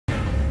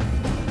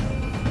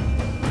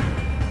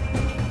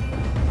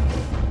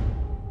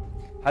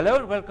Hello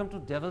and welcome to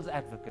Devil's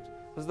Advocate.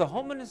 Was the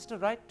Home Minister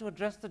right to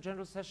address the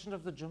General Session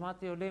of the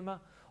Jamaat-e-Ulema,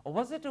 or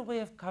was it a way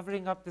of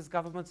covering up this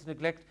government's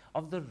neglect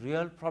of the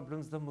real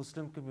problems the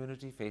Muslim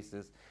community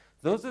faces?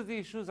 Those are the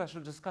issues I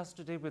shall discuss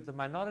today with the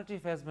Minority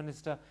Affairs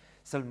Minister,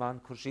 Salman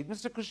Khurshid.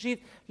 Mr.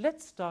 Khurshid,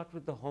 let's start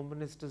with the Home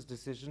Minister's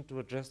decision to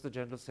address the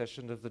General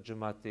Session of the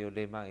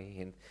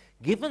Jamaat-e-Ulema-e-Hind.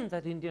 Given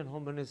that Indian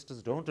Home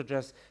Ministers don't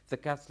address the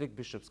Catholic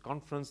Bishops'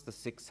 Conference, the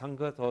Sikh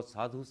Sangat or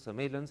Sadhu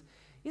Sammelans,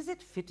 is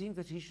it fitting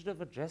that he should have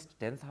addressed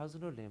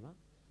 10,000 ulema?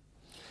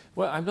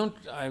 Well,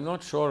 I'm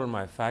not sure on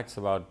my facts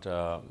about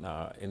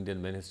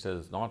Indian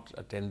ministers not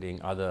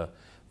attending other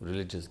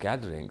religious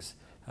gatherings,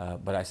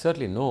 but I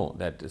certainly know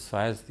that as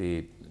far as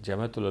the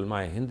Jamaat-ul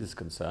Ulama-e-Hind is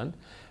concerned,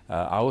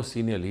 our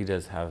senior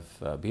leaders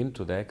have been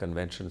to their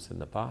conventions in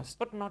the past.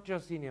 But not your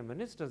senior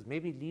ministers,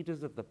 maybe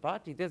leaders of the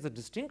party. There's a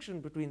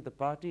distinction between the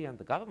party and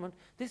the government.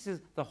 This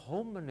is the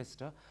Home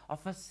Minister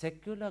of a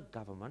secular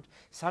government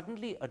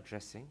suddenly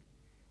addressing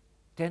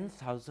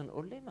 10,000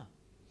 ulema.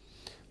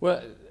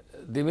 Well,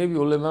 they may be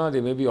ulema,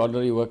 they may be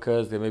ordinary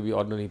workers, they may be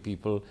ordinary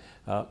people,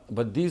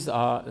 but this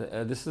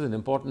is an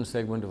important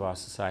segment of our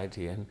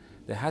society, and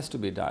there has to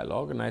be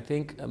dialogue. And I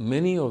think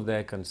many of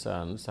their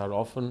concerns are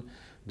often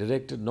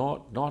directed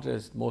not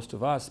as most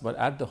of us, but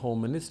at the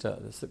Home Minister,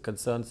 the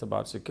concerns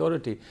about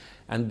security.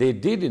 And they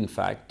did, in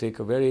fact, take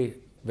a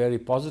very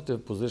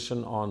positive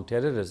position on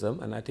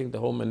terrorism, and I think the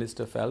Home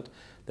Minister felt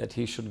that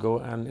he should go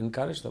and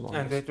encourage them on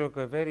And this. they took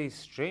a very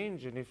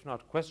strange and if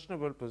not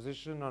questionable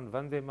position on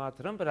Vande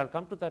Mataram, but I'll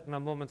come to that in a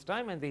moment's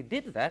time, and they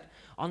did that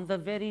on the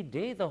very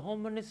day the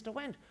Home Minister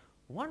went.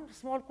 One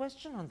small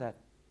question on that.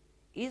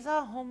 Is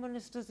our Home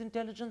Minister's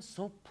intelligence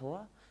so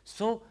poor,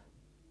 so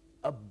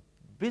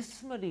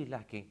abysmally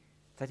lacking,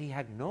 that he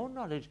had no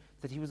knowledge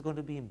that he was going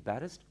to be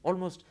embarrassed,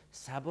 almost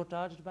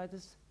sabotaged by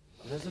this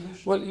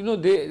resolution? Well, you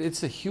know,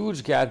 it's a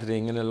huge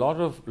gathering and a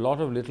lot of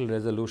little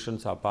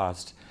resolutions are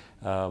passed.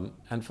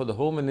 And for the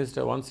Home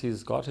Minister, once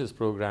he's got his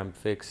program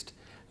fixed,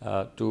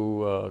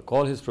 to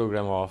call his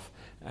program off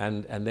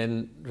and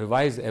then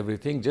revise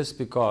everything just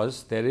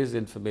because there is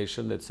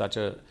information that such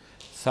a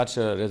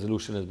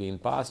resolution has been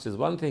passed is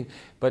one thing.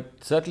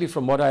 But certainly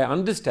from what I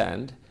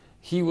understand,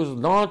 he was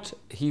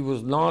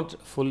not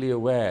fully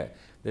aware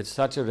that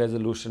such a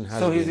resolution has been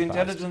passed. So his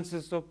intelligence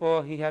is so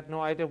poor, he had no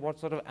idea what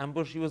sort of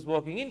ambush he was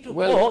walking into.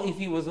 Well, or if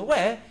he was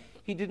aware,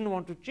 he didn't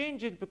want to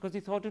change it because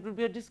he thought it would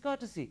be a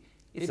discourtity.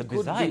 It's a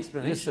bizarre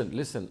explanation.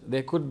 Listen,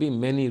 there could be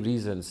many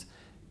reasons.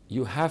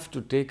 You have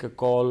to take a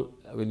call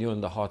when you're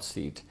in the hot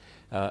seat.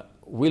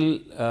 Will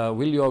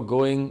your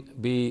going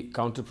be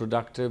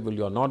counterproductive? Will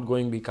your not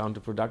going be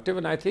counterproductive?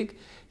 And I think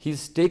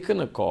he's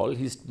taken a call,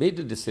 he's made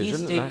a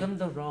decision. He's taken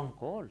the wrong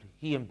call.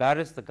 He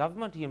embarrassed the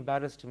government, he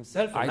embarrassed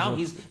himself, and now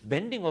he's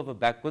bending over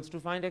backwards to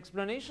find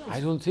explanations. I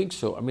don't think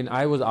so. I mean,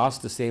 I was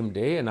asked the same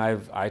day and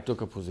I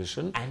took a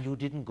position. And you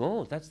didn't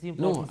go. That's the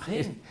important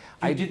thing.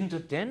 You didn't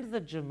attend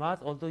the Jamaat,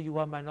 although you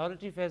are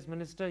Minority Affairs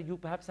Minister. You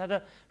perhaps had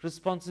a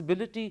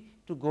responsibility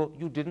to go.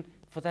 You didn't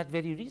for that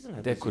very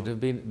reason. There could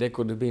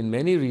have been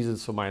many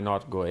reasons for my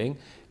not going,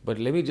 but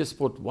let me just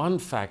put one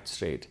fact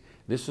straight.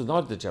 This was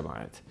not the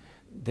Jamaat.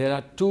 There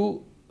are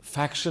two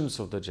factions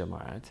of the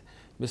Jamaat.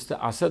 Mr.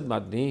 Asad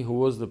Madni, who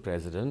was the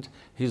president,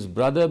 his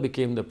brother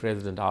became the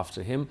president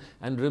after him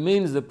and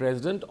remains the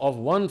president of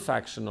one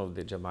faction of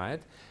the Jamaat.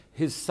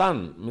 His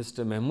son,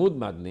 Mr. Mahmood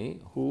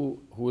Madni,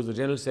 who is the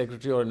general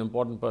secretary or an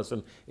important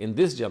person in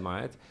this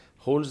Jamaat,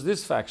 holds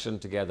this faction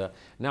together.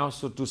 Now,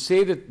 so to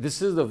say that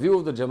this is the view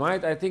of the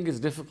Jamaat, I think is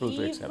difficult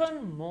to accept.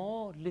 Even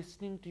more,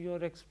 listening to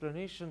your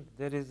explanation,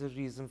 there is a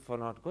reason for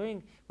not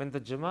going. When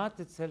the Jamaat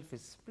itself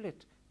is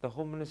split, the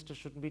Home Minister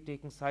shouldn't be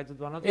taking sides with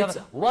one or the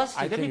other. Worse,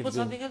 let me put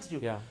something else to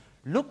you. Yeah.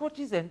 Look what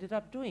he's ended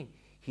up doing.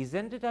 He's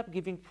ended up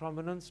giving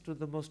prominence to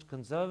the most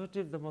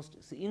conservative, the most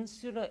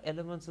insular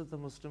elements of the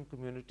Muslim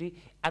community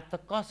at the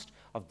cost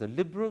of the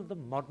liberal, the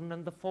modern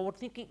and the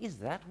forward-thinking. Is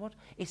that what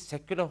a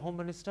secular Home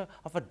Minister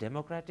of a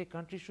democratic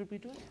country should be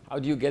doing? How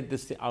do you get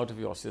this out of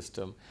your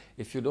system?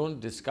 If you don't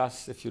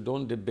discuss, if you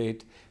don't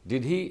debate,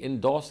 did he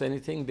endorse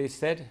anything they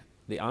said?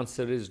 The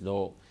answer is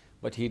no.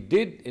 But he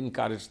did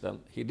encourage them.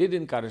 He did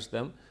encourage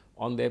them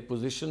on their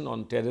position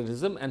on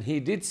terrorism, and he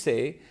did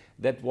say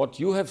that what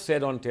you have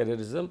said on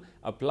terrorism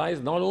applies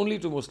not only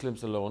to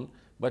Muslims alone,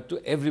 but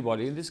to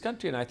everybody in this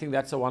country. And I think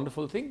that's a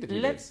wonderful thing that he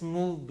did. Let's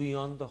move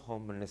beyond the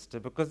Home Minister,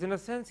 because in a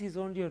sense he's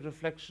only a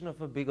reflection of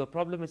a bigger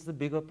problem. It's the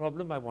bigger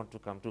problem I want to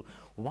come to.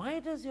 Why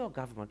does your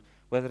government,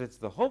 whether it's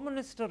the Home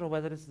Minister or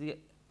whether it's the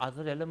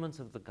other elements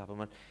of the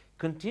government,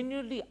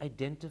 continually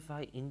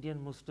identify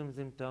Indian Muslims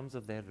in terms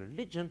of their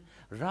religion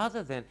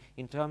rather than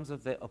in terms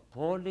of their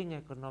appalling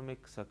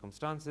economic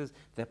circumstances,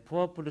 their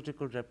poor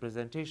political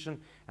representation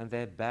and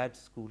their bad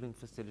schooling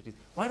facilities?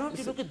 Why don't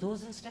you look at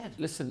those instead?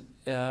 Listen,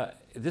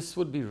 this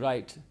would be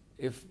right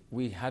if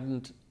we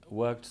hadn't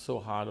worked so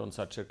hard on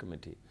such a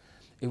committee.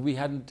 If we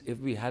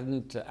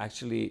hadn't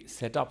actually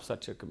set up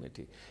such a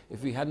committee,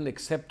 if we hadn't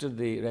accepted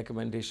the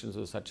recommendations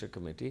of such a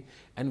committee,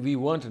 and we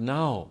weren't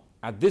now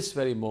at this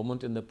very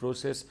moment in the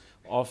process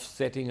of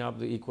setting up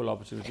the Equal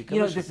Opportunity Commission.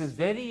 You know, this is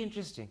very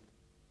interesting.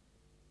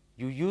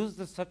 You use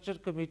the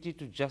Sajjad committee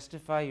to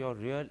justify your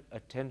real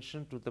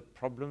attention to the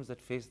problems that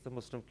face the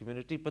Muslim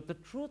community. But the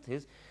truth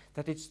is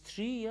that it's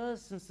 3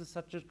 years since the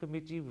Sajjad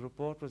committee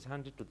report was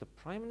handed to the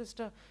Prime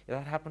Minister.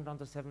 That happened on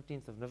the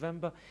 17th of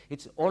November.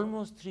 It's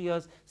almost 3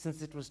 years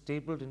since it was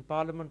tabled in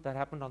Parliament. That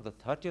happened on the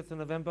 30th of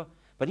November.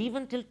 But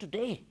even till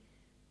today,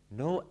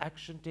 no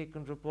action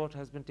taken report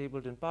has been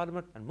tabled in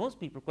Parliament, and most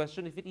people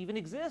question if it even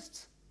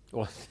exists.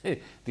 Well,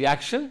 the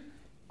action,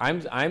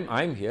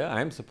 I'm here,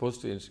 I'm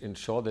supposed to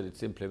ensure that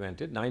it's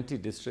implemented. 90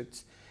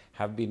 districts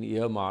have been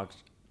earmarked,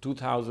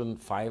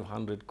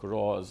 2,500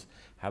 crores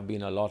have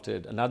been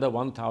allotted. Another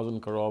 1,000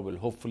 crore will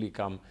hopefully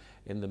come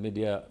in the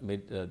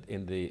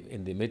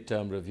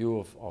midterm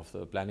review of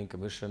the Planning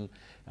Commission.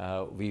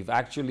 We've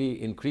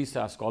actually increased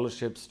our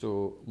scholarships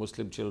to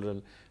Muslim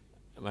children,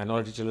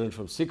 minority children,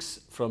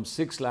 from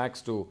 6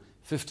 lakhs to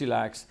 50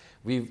 lakhs.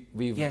 We've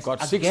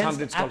got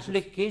 600 scholarships.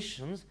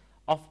 Applications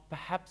of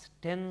perhaps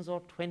tens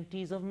or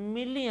 20s of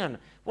million.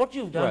 What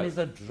you've done is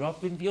a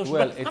drop in the ocean.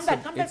 Well, come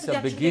back to the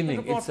action taken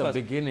report It's a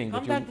beginning.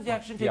 Come back to the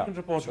action taken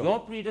report. Sure. Your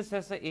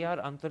predecessor, A.R.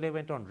 Antale,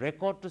 went on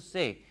record to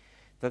say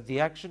that the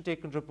action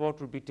taken report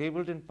will be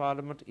tabled in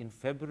Parliament in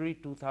February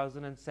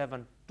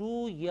 2007.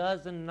 2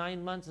 years and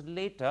 9 months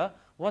later,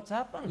 what's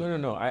happened?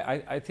 No.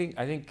 I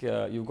think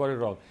you've got it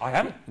wrong. I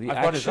haven't.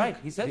 I've got it right.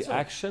 He said so.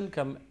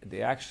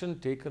 The action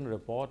taken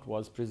report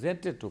was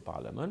presented to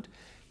Parliament.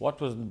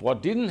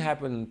 What didn't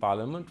happen in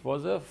Parliament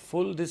was a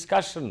full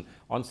discussion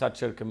on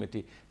such a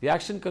committee. The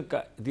action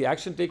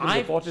taken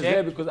report is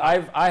there because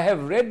I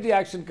have read the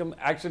action taken report.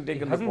 It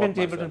hasn't been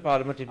tabled in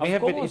Parliament. It may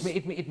have been.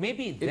 It may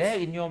be there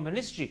in your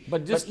ministry.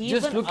 But just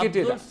look at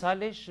Abdul it.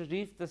 Saleh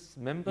Sharif, the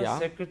member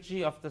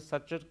secretary of the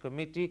Sajjad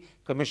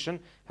Commission,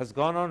 has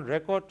gone on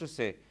record to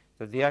say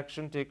that the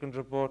action taken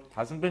report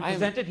hasn't been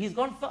presented. He's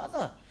gone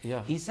further.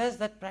 Yeah. He says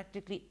that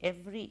practically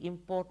every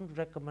important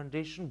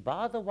recommendation,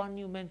 bar the one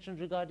you mentioned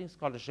regarding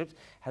scholarships,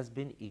 has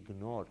been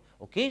ignored.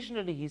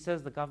 Occasionally, he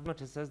says the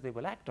government says they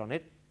will act on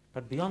it,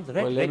 but beyond the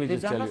rhetoric,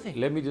 they've done nothing.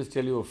 Let me just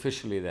tell you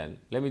officially then.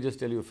 Let me just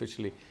tell you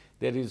officially.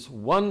 There is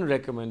one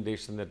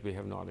recommendation that we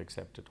have not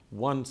accepted,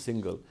 one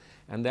single,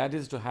 and that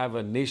is to have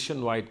a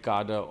nationwide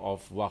cadre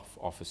of Waqf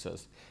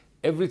officers.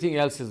 Everything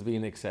else has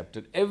been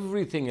accepted.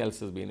 Everything else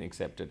has been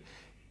accepted.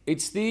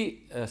 It's the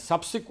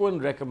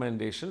subsequent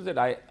recommendations that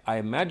I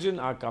imagine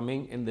are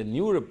coming in the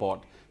new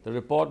report, the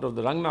report of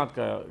the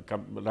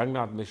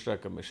Rangnath Mishra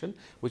Commission,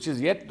 which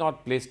is yet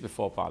not placed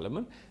before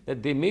Parliament,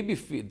 that they may be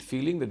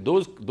feeling that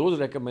those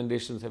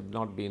recommendations have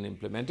not been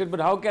implemented. But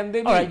how can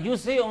they be? All right, you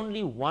say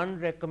only one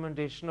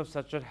recommendation of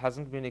Sajjad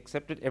hasn't been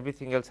accepted,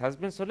 everything else has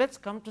been. So let's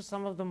come to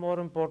some of the more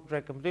important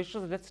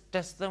recommendations. Let's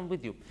test them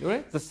with you.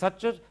 Right. The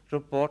Sajjad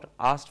report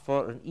asked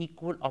for an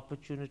Equal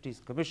Opportunities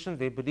Commission.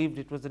 They believed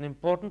it was an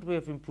important way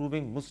of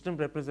improving Muslim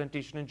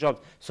representation in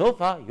jobs. So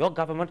far, your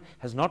government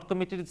has not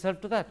committed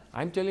itself to that.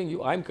 I'm telling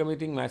you, I'm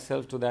committing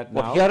myself to that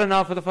now. What, here and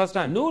now for the first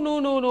time?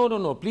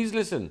 No. Please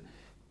listen.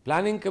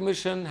 Planning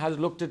Commission has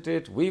looked at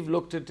it. We've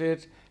looked at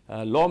it.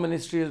 Law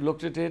Ministry has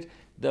looked at it.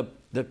 The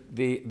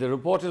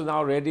report is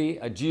now ready.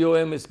 A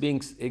GOM is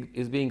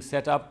being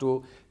set up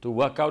to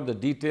work out the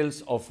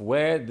details of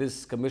where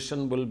this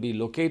commission will be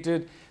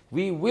located.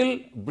 We will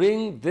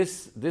bring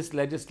this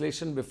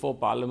legislation before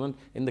Parliament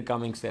in the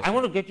coming session. I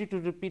want to get you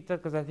to repeat that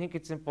because I think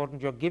it's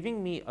important. You're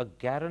giving me a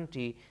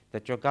guarantee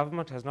that your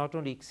government has not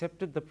only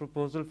accepted the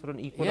proposal for an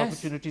Equal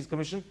Opportunities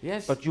Commission,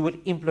 but you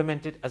would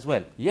implement it as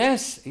well.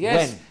 Yes.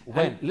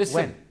 When?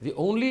 Listen, the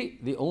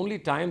only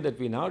time that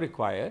we now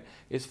require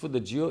is for the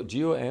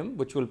GOM,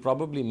 which will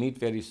probably meet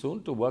very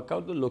soon, to work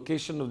out the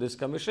location of this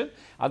commission.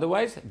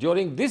 Otherwise,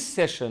 during this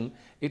session,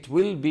 it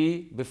will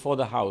be before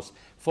the House.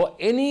 For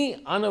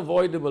any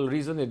unavoidable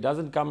reason, it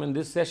doesn't come in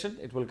this session,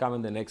 it will come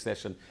in the next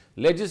session.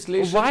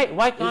 Legislation.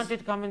 Why can't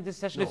it come in this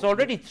session? No, it's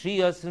already 3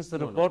 years since the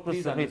report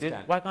was submitted.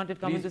 Understand. Why can't it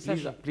come in this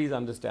session? Please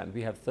understand,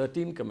 we have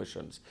 13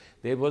 commissions.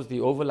 There was the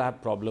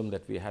overlap problem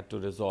that we had to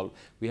resolve.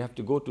 We have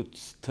to go to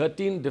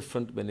 13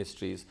 different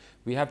ministries.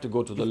 We have to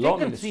go to the law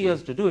ministry. It's taken 3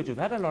 years to do it. You've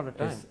had a lot of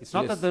time. It's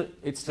not that the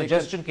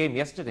suggestion came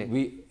yesterday.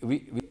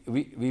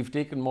 We've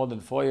taken more than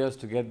 4 years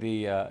to get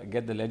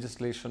the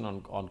legislation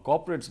on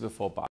corporates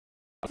before Parliament.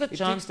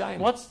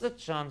 What's the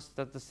chance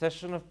that the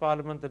session of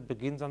Parliament that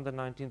begins on the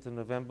 19th of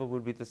November will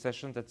be the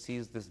session that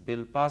sees this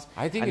bill passed?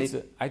 I think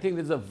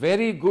there's a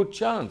very good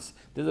chance.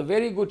 There's a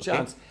very good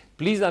chance.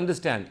 Please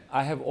understand,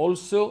 I have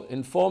also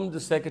informed the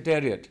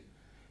Secretariat.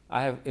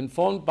 I have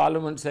informed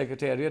Parliament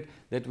Secretariat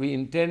that we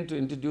intend to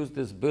introduce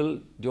this bill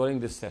during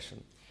this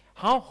session.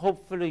 How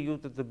hopeful are you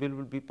that the bill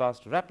will be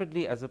passed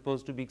rapidly as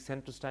opposed to being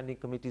sent to standing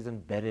committees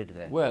and buried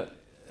there? Well,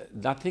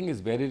 nothing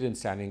is buried in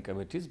standing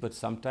committees, but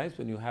sometimes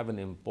when you have an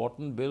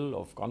important bill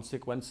of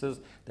consequences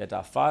that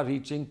are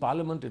far-reaching,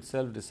 Parliament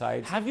itself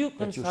decides. Have you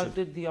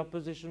consulted the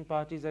opposition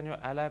parties and your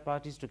ally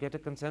parties to get a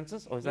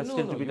consensus, or is that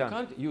still to be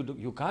done?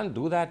 You can't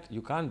do that.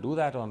 You can't do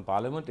that on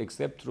Parliament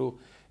except through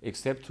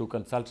except through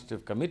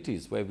consultative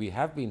committees, where we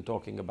have been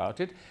talking about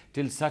it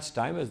till such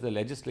time as the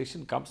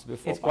legislation comes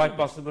before It's quite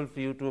possible for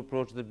you to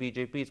approach the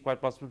BJP, it's quite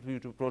possible for you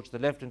to approach the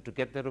left and to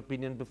get their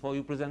opinion before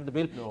you present the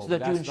bill, so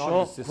that you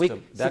ensure quick,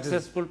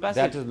 successful passage.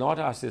 That is not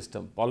our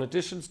system.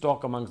 Politicians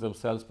talk amongst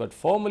themselves, but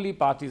formally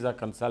parties are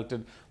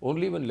consulted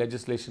only when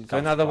legislation comes. So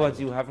in other words,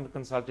 you haven't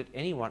consulted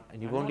anyone,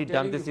 and you've only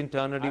done this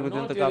internally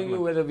within the government. I'm not telling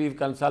you whether we've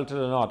consulted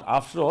or not.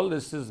 After all,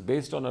 this is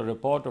based on a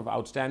report of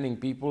outstanding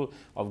people,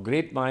 of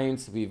great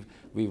minds.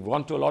 We've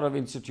gone to a lot of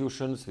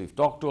institutions, we've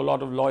talked to a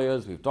lot of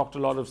lawyers, we've talked to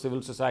a lot of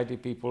civil society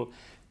people.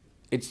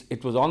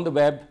 It was on the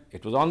web.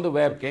 It was on the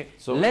web. Okay.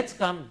 So let's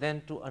come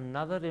then to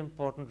another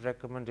important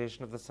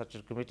recommendation of the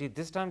Sachar Committee.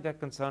 This time they're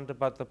concerned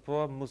about the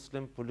poor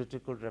Muslim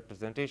political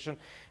representation.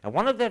 And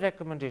one of their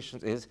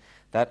recommendations is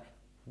that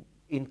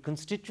in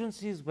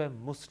constituencies where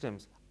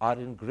Muslims are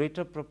in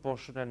greater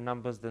proportion and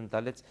numbers than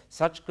Dalits,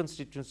 such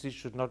constituencies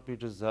should not be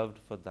reserved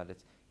for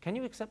Dalits. Can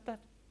you accept that?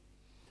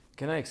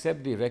 Can I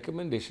accept the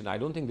recommendation? I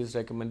don't think this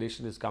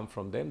recommendation has come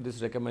from them.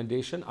 This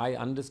recommendation, I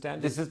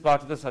understand, this is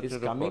part of the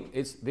Sachar report.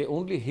 They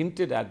only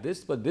hinted at this,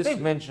 but this... They've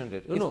mentioned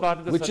it. No, part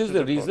of the which Sachar is the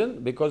report.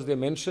 reason, because they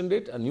mentioned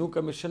it, a new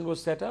commission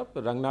was set up,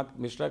 the Rangnath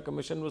Mishra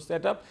Commission was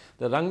set up.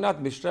 The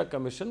Rangnath Mishra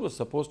Commission was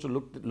supposed to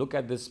look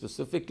at this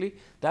specifically.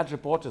 That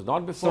report is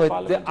not before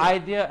Parliament. The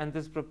idea and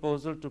this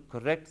proposal to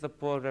correct the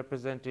poor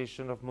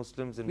representation of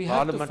Muslims in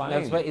Parliament and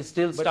elsewhere is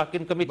still stuck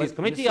in committees.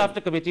 Committee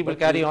after committee will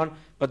carry on,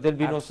 but there'll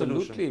be no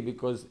solution. Absolutely,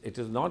 because it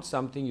is not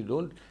something you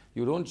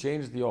don't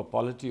change your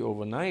polity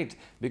overnight,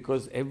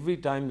 because every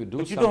time you do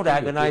something, you don't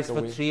agonize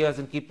for 3 years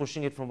and keep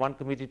pushing it from one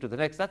committee to the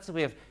next. That's the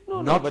way of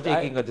not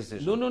taking a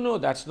decision. No,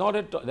 that's not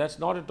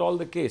at all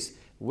the case.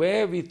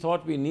 Where we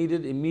thought we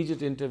needed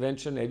immediate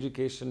intervention,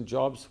 education,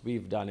 jobs,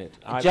 we've done it.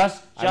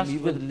 Just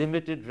with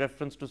limited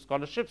reference to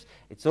scholarships.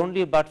 It's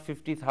only about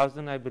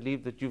 50,000, I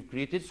believe, that you've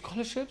created.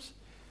 Scholarships?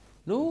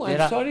 No,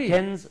 I'm sorry.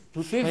 Tens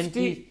to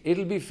 20.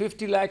 It'll be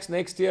 50 lakhs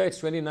next year. It's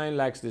 29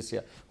 lakhs this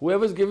year.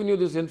 Whoever's given you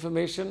this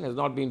information has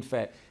not been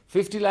fair.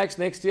 50 lakhs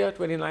next year,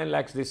 29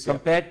 lakhs this year.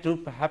 Compared to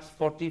perhaps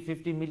 40,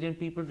 50 million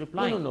people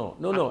replying. No.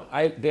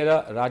 There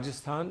are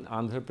Rajasthan,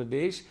 Andhra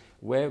Pradesh,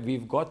 where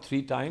we've got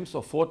 3 times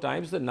or 4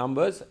 times the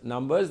numbers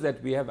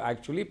that we have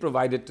actually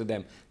provided to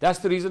them. That's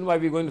the reason why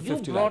we're going to 50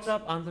 lakhs. You brought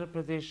up Andhra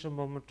Pradesh a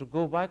moment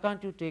ago. Why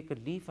can't you take a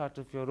leaf out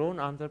of your own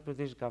Andhra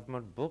Pradesh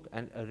government book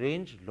and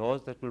arrange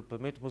laws that will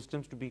permit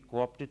Muslims to be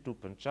co-opted to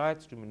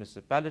panchayats, to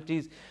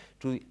municipalities,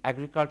 to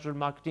agricultural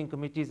marketing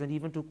committees, and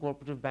even to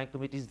cooperative bank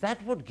committees?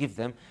 That would give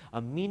them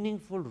a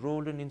meaningful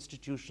role in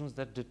institutions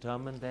that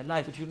determine their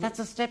life. That's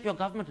a step your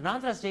government in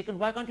Andhra has taken.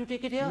 Why can't you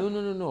take it here?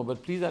 No.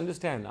 But please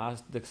understand,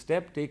 the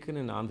step taken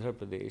in Andhra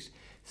Pradesh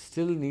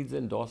still needs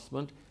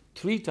endorsement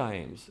 3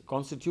 times.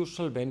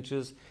 Constitutional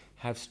benches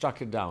have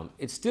struck it down.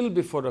 It's still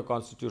before a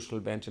constitutional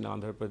bench in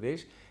Andhra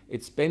Pradesh.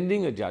 It's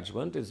pending a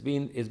judgment. It's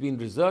been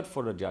reserved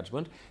for a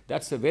judgment.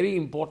 That's a very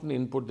important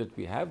input that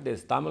we have.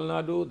 There's Tamil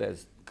Nadu,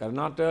 there's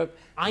Karnataka.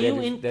 Are you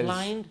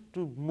inclined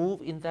to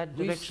move in that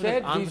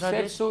direction? We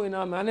said so in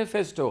our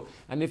manifesto.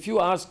 And if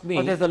you ask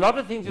me, there's a lot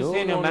of things you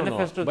say in your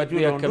manifesto that you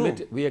don't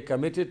do. We are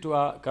committed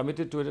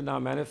to it in our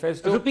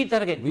manifesto. Repeat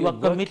that again. You are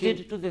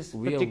committed to this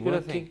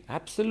particular thing.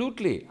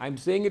 Absolutely. I'm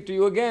saying it to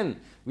you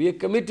again. We are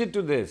committed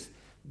to this.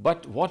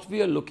 But what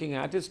we are looking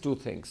at is 2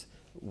 things.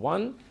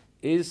 One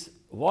is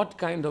what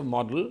kind of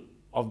model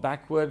of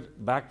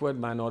backward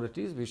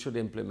minorities we should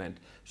implement.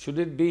 Should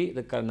it be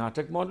the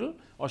Karnataka model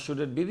or should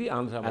it be the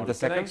Andhra model?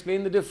 Can I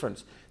explain the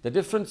difference? The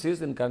difference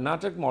is, in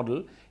Karnataka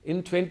model,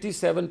 in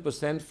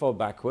 27% for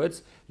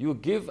backwards, you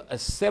give a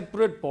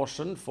separate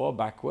portion for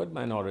backward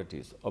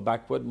minorities or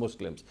backward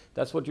Muslims.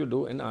 That's what you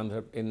do in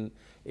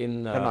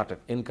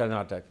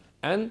Karnataka.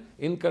 And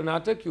in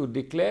Karnataka, you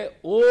declare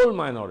all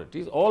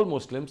minorities, all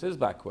Muslims as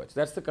backwards.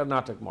 That's the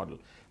Karnataka model.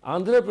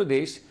 Andhra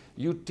Pradesh,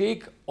 you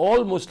take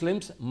all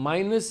Muslims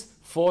minus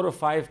 4 or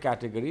 5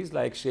 categories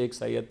like Sheikh,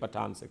 Sayyid,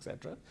 Pathans,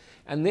 etc.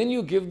 And then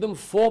you give them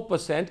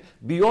 4%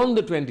 beyond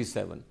the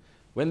 27.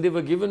 When they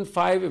were given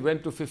 5, it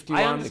went to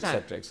 51,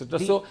 etc. etc.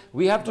 So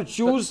we have to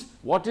choose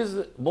what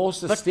is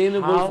most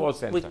sustainable for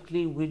centre. How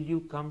quickly will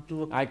you come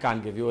to a... I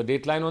can't give you a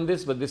dateline on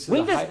this, but this is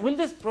will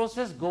this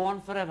process go on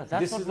forever?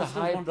 This is a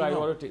high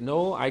priority.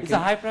 No, it's a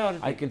high priority.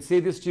 I can say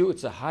this to you,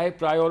 it's a high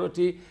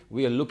priority.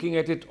 We are looking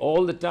at it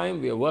all the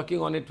time. We are working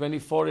on it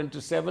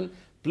 24/7.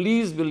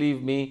 Please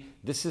believe me,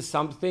 this is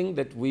something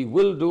that we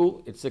will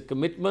do. It's a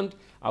commitment.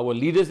 Our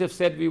leaders have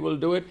said we will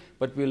do it,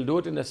 but we'll do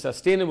it in a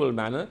sustainable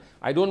manner.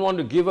 I don't want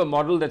to give a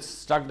model that's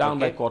struck down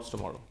by courts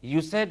tomorrow. You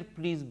said,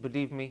 please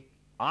believe me.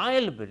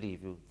 I'll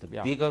believe you. The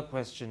bigger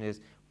question is,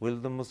 will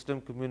the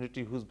Muslim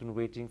community who's been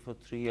waiting for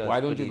 3 years...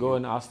 Why don't you go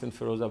and ask them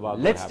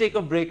Firozabad? Let's take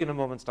a break in a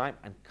moment's time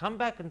and come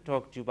back and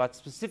talk to you about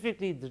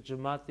specifically the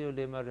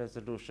Jamaat-e-Ulema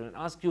resolution and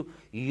ask you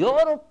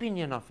your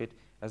opinion of it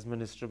as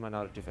Minister of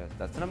Minority Affairs.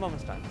 That's in a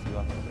moment's time. See you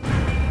after the break.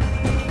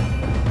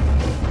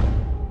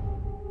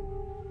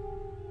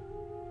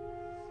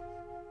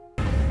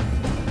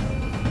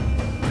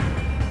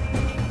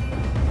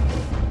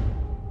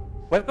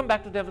 Welcome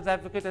back to Devil's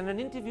Advocate and an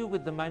interview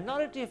with the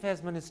Minority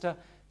Affairs Minister,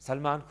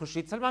 Salman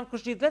Khurshid. Salman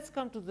Khurshid, let's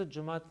come to the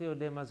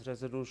Jamaat-e-Ulema's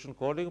resolution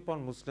calling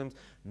upon Muslims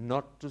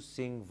not to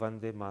sing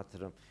Vande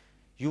Mataram.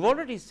 You've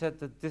already said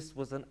that this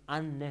was an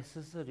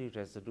unnecessary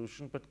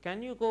resolution, but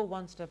can you go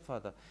one step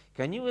further?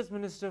 Can you, as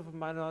Minister of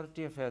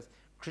Minority Affairs,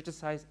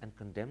 criticize and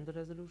condemn the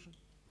resolution?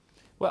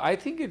 Well, I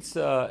think it's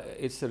a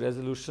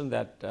resolution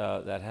that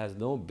has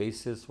no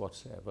basis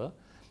whatsoever.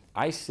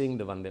 I sing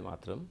the Vande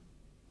Mataram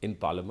in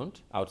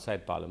Parliament,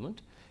 outside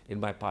Parliament, in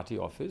my party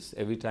office.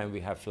 Every time we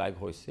have flag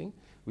hoisting,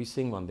 we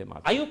sing Vande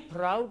Mataram. Are you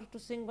proud to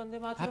sing Vande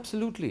Mataram?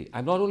 Absolutely.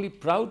 I'm not only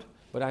proud,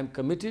 but I'm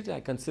committed. I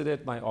consider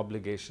it my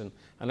obligation.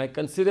 And I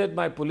consider it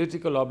my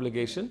political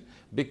obligation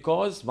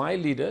because my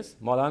leaders,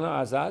 Maulana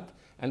Azad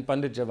and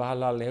Pandit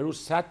Jawaharlal Nehru,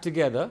 sat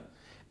together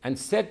and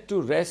set to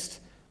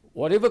rest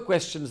whatever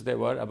questions there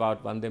were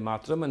about Vande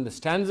Mataram and the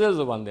stanzas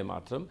of Vande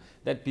Mataram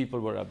that people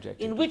were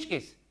objecting to. In which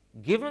case,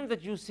 given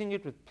that you sing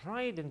it with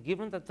pride and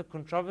given that the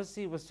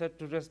controversy was set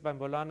to rest by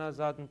Maulana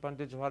Azad and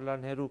Pandit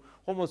Jawaharlal Nehru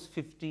almost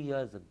 50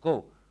 years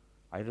ago,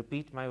 I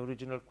repeat my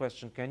original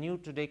question. Can you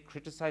today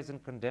criticize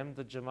and condemn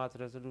the Jamaat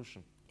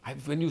resolution?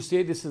 When you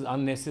say this is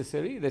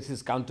unnecessary, this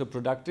is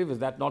counterproductive, is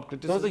that not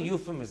criticism? Those are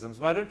euphemisms.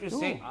 Why don't you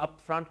say up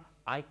front,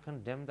 I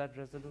condemn that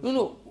resolution?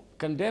 No,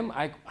 condemn,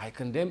 I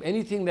condemn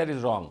anything that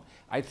is wrong.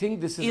 I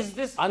think this is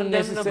this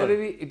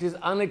unnecessary, it is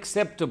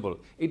unacceptable.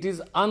 It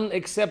is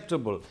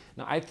unacceptable.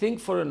 Now, I think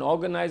for an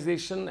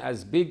organization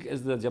as big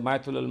as the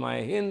Jamaatul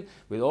Ulama Hind,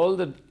 with all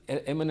the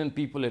eminent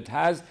people it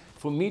has,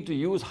 for me to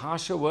use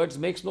harsher words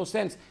makes no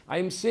sense. I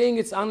am saying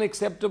it's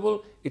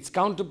unacceptable, it's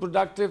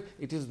counterproductive,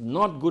 it is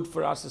not good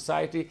for our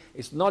society,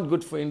 it's not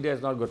good for India,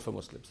 it's not good for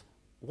Muslims.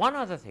 One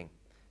other thing.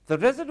 The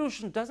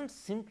resolution doesn't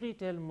simply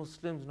tell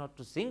Muslims not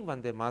to sing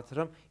Vande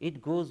Mataram,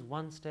 it goes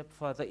one step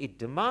further. It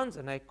demands,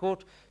 and I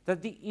quote,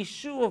 that the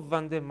issue of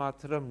Vande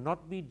Mataram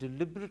not be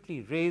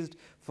deliberately raised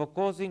for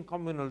causing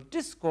communal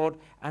discord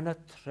and a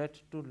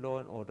threat to law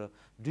and order.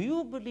 Do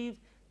you believe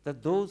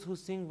that those who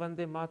sing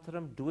Vande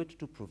Mataram do it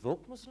to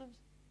provoke Muslims?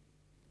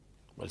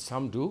 Well,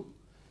 some do,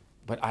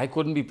 but I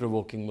couldn't be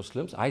provoking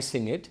Muslims. I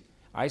sing it,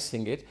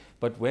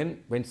 but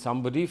when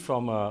somebody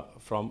from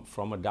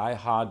a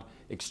die-hard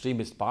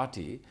extremist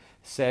party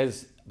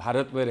says,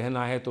 Bharat mein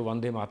rehna hai to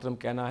Vande Mataram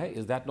kehna hai,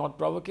 is that not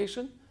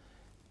provocation?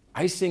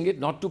 I sing it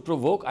not to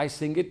provoke, I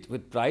sing it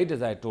with pride,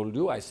 as I told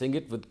you, I sing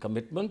it with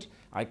commitment,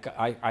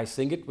 I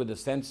sing it with a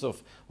sense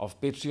of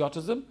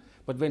patriotism.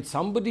 But when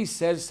somebody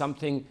says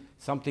something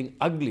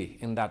ugly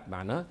in that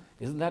manner,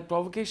 isn't that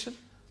provocation?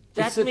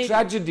 It's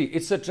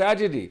a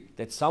tragedy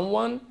that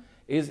someone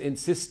is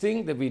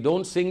insisting that we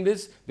don't sing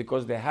this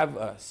because they have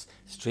a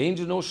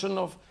strange notion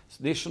of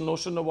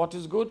what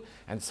is good,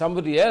 and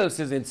somebody else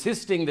is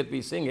insisting that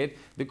we sing it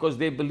because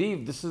they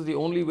believe this is the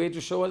only way to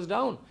show us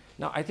down.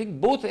 Now, I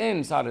think both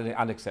ends are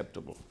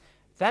unacceptable.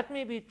 That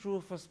may be true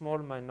of a small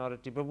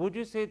minority, but would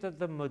you say that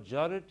the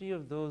majority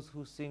of those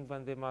who sing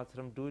Vande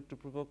Mataram do it to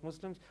provoke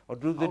Muslims, or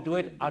do they do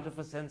it out of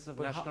a sense of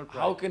national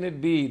pride? How can it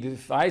be?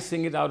 If I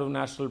sing it out of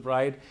national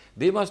pride,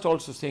 they must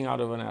also sing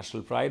out of a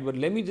national pride. But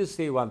let me just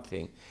say one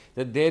thing,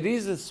 that there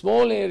is a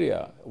small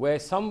area where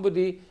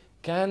somebody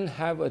can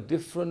have a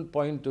different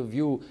point of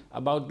view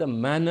about the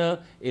manner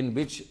in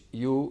which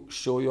you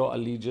show your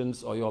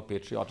allegiance or your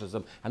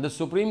patriotism. And the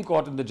Supreme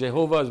Court in the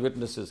Jehovah's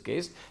Witnesses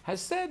case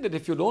has said that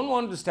if you don't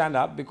want to stand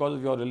up because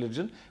of your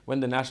religion when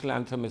the national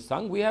anthem is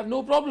sung, we have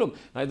no problem.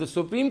 Now, if the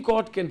Supreme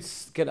Court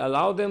can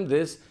allow them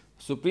this,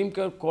 Supreme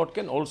Court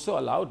can also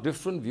allow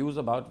different views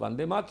about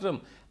Vande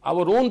Mataram.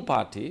 Our own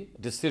party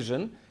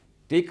decision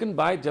taken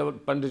by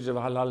Pandit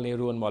Jawaharlal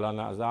Nehru and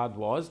Maulana Azad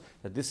was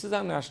that this is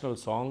our national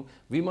song,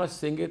 we must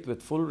sing it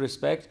with full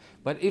respect,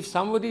 but if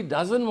somebody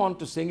doesn't want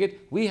to sing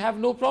it, we have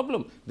no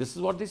problem. This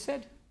is what they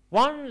said.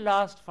 One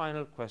last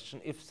final question.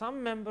 If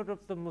some member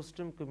of the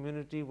Muslim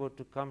community were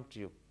to come to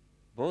you,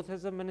 both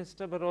as a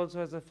minister but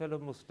also as a fellow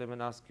Muslim,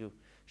 and ask you,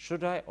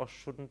 should I or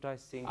shouldn't I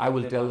sing? I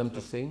will tell them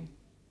to sing.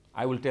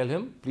 I will tell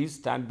him, please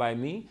stand by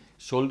me,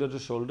 shoulder to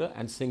shoulder,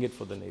 and sing it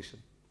for the nation.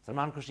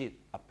 Salman Khurshid,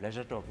 a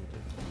pleasure talking to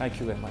you. Thank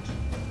you very much.